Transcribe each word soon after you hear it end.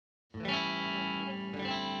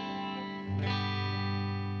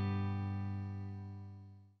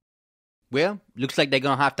Well, looks like they're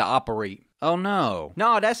gonna have to operate. Oh no.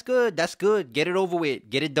 No, that's good. That's good. Get it over with.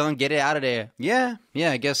 Get it done. Get it out of there. Yeah,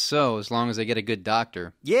 I guess so, as long as they get a good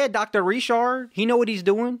doctor. Yeah, Dr. Richard. He know what he's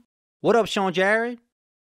doing. What up, Sean Jared?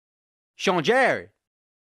 Sean Jared.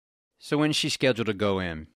 So when's she scheduled to go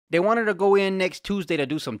in? They wanted to go in next Tuesday to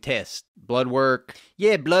do some tests. Blood work.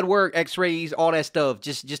 Yeah, blood work, x-rays, all that stuff.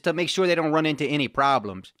 Just to make sure they don't run into any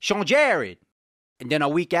problems. Sean Jared. And then a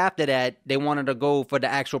week after that, they wanted to go for the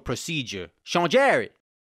actual procedure. Sean Jared.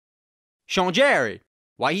 Sean Jared.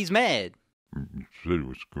 Why he's mad? He said he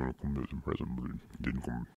was going to come as a present, but he didn't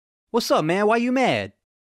come. What's up, man? Why you mad?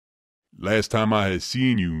 Last time I had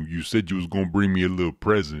seen you, you said you was going to bring me a little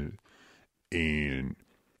present. And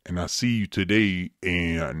I see you today,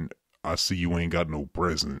 and I see you ain't got no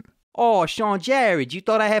present. Oh, Sean Jared, you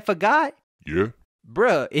thought I had forgot? Yeah?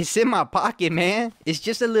 Bruh, it's in my pocket, man. It's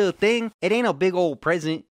just a little thing. It ain't a big old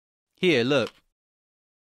present. Here, look.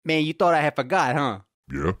 Man, you thought I had forgot, huh?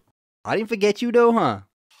 Yeah? I didn't forget you, though, huh?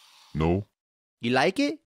 No? You like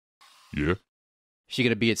it? Yeah? She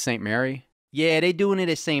gonna be at St. Mary? Yeah, they doing it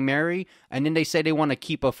at St. Mary, and then they say they want to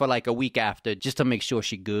keep her for like a week after, just to make sure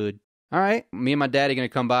she good. All right, me and my daddy gonna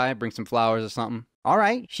come by, bring some flowers or something. All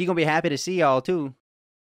right, she gonna be happy to see y'all, too.